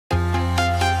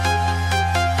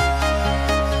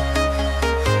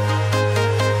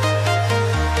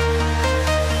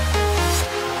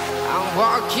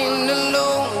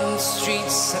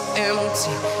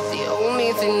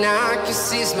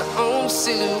my own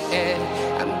silhouette.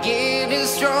 I'm getting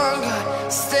stronger,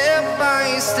 step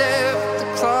by step. The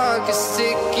clock is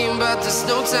ticking, but there's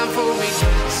no time for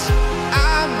regrets.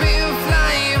 I've been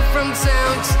flying from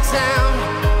town to town,